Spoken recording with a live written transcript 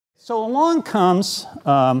So along comes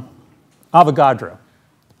Avogadro,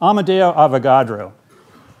 Amadeo Avogadro.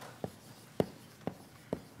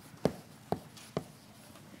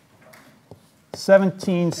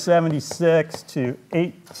 (1776 to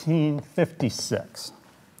 1856).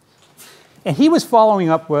 And he was following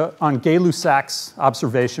up on Gay-Lussac's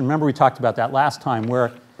observation. Remember we talked about that last time,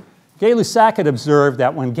 where Gay-Lussac had observed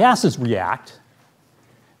that when gases react,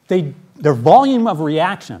 their volume of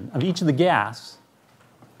reaction of each of the gas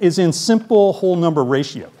is in simple whole number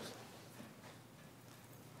ratios.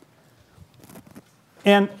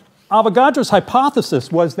 And Avogadro's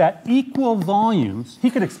hypothesis was that equal volumes, he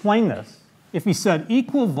could explain this if he said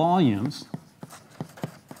equal volumes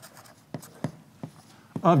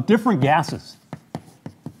of different gases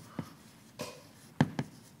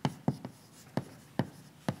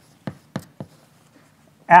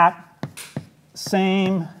at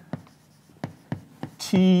same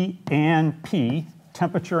T and P,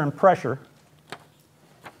 temperature and pressure,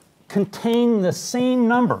 contain the same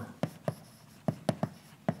number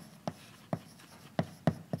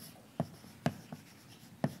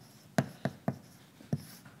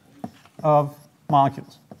of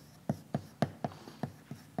molecules.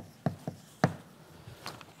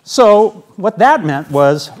 So what that meant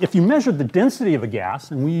was if you measured the density of a gas,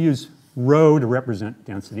 and we use rho to represent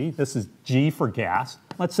density, this is G for gas.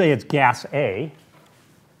 Let's say it's gas A.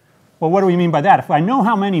 Well, what do we mean by that? If I know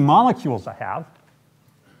how many molecules I have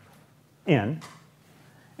in,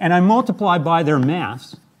 and I multiply by their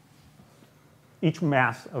mass, each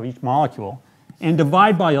mass of each molecule, and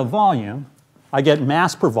divide by a volume, I get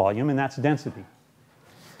mass per volume, and that's density.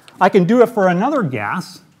 I can do it for another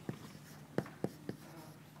gas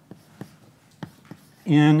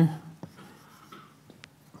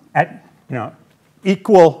at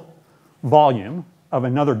equal volume of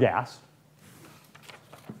another gas.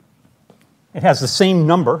 It has the same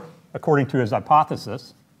number, according to his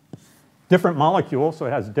hypothesis. Different molecule, so it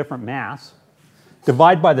has different mass.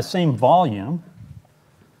 Divide by the same volume,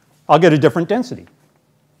 I'll get a different density.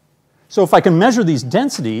 So if I can measure these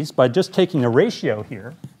densities by just taking the ratio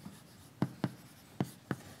here,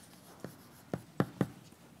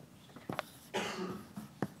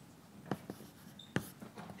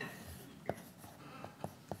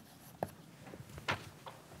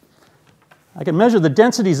 I can measure the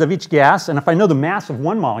densities of each gas, and if I know the mass of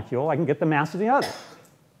one molecule, I can get the mass of the other.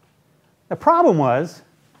 The problem was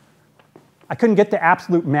I couldn't get the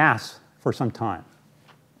absolute mass for some time,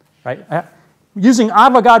 right? Using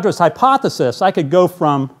Avogadro's hypothesis, I could get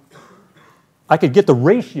the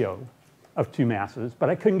ratio of two masses,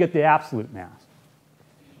 but I couldn't get the absolute mass.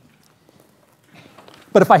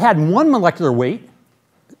 But if I had one molecular weight,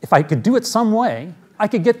 if I could do it some way, I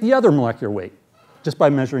could get the other molecular weight just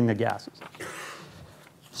by measuring the gases.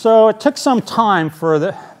 So it took some time for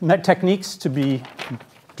the techniques to be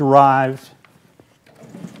derived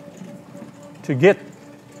to get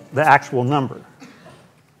the actual number.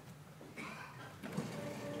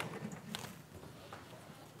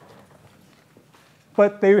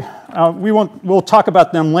 But we'll talk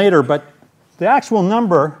about them later, but the actual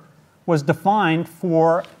number was defined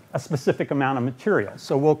for a specific amount of material.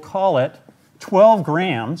 So we'll call it 12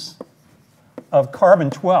 grams of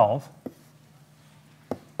carbon-12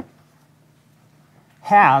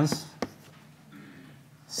 has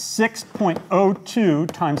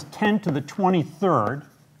 6.02 times 10 to the 23rd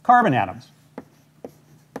carbon atoms.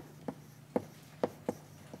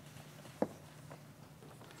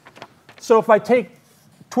 So if I take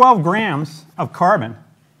 12 grams of carbon,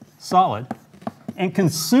 solid, and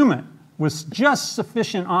consume it with just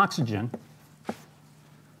sufficient oxygen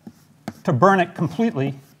to burn it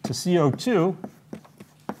completely to CO2,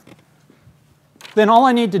 then all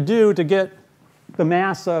I need to do to get the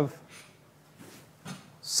mass of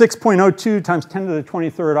 6.02 times 10 to the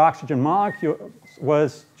 23rd oxygen molecules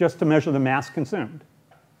was just to measure the mass consumed.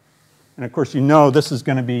 And of course, you know this is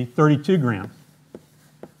going to be 32 grams.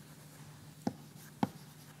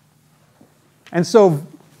 And so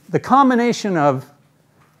the combination of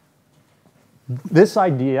this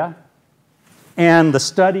idea and the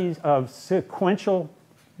studies of sequentially,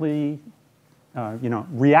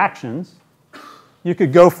 reactions, you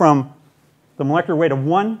could go from the molecular weight of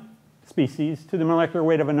one species to the molecular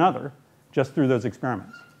weight of another just through those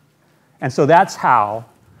experiments. And so that's how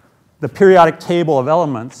the periodic table of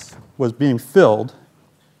elements was being filled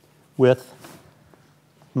with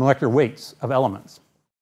molecular weights of elements.